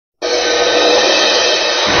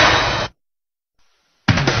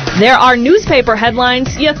There are newspaper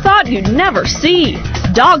headlines you thought you'd never see.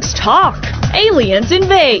 Dogs talk. Aliens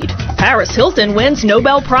invade. Paris Hilton wins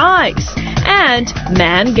Nobel Prize. And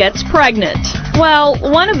man gets pregnant. Well,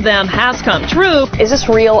 one of them has come true. Is this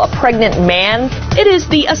real? A pregnant man? It is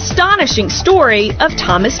the astonishing story of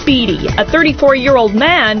Thomas Beatie, a 34-year-old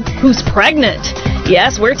man who's pregnant.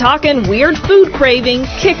 Yes, we're talking weird food craving,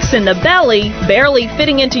 kicks in the belly, barely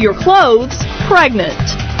fitting into your clothes, pregnant.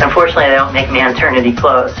 Unfortunately, they don't make maternity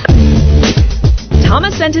clothes.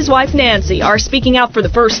 Thomas and his wife Nancy are speaking out for the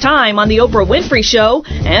first time on the Oprah Winfrey Show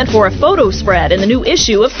and for a photo spread in the new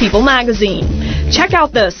issue of People magazine. Check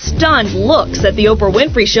out the stunned looks at the Oprah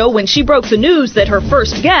Winfrey Show when she broke the news that her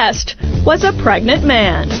first guest was a pregnant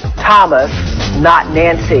man. Thomas, not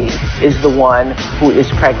Nancy, is the one who is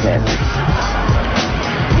pregnant.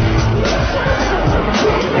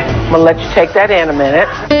 I'm gonna let you take that in a minute.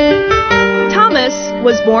 Thomas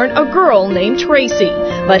was born a girl named Tracy,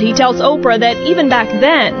 but he tells Oprah that even back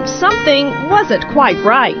then, something wasn't quite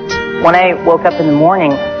right. When I woke up in the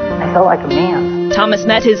morning, I felt like a man. Thomas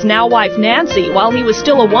met his now wife Nancy while he was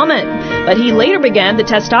still a woman, but he later began the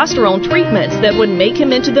testosterone treatments that would make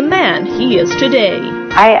him into the man he is today.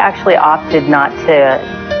 I actually opted not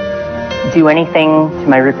to do anything to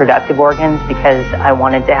my reproductive organs because I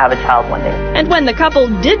wanted to have a child one day. And when the couple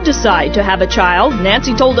did decide to have a child,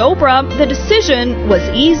 Nancy told Oprah the decision was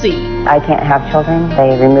easy. I can't have children.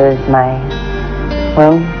 They removed my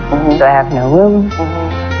womb, so I have no womb.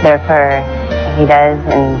 Therefore, he does,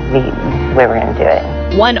 and we were going to do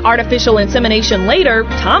it. One artificial insemination later,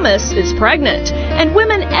 Thomas is pregnant, and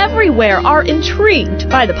women everywhere are intrigued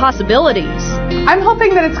by the possibilities. I'm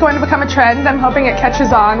hoping that it's going to become a trend. I'm hoping it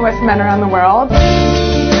catches on with men around the world.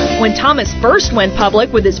 When Thomas first went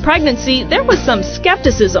public with his pregnancy, there was some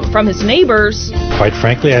skepticism from his neighbors. Quite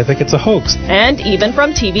frankly, I think it's a hoax. And even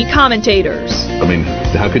from TV commentators. I mean,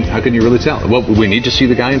 how can you really tell? Well, we need to see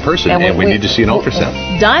the guy in person, and we need to see an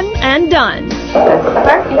ultrasound. Done and done.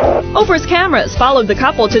 Oprah's cameras followed the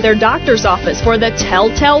couple to their doctor's office for the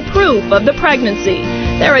telltale proof of the pregnancy.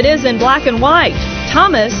 There it is in black and white.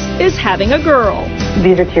 Thomas is having a girl.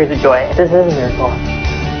 These are tears of joy. This is a miracle.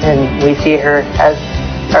 And we see her as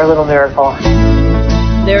our little miracle.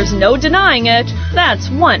 There's no denying it. That's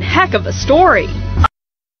one heck of a story.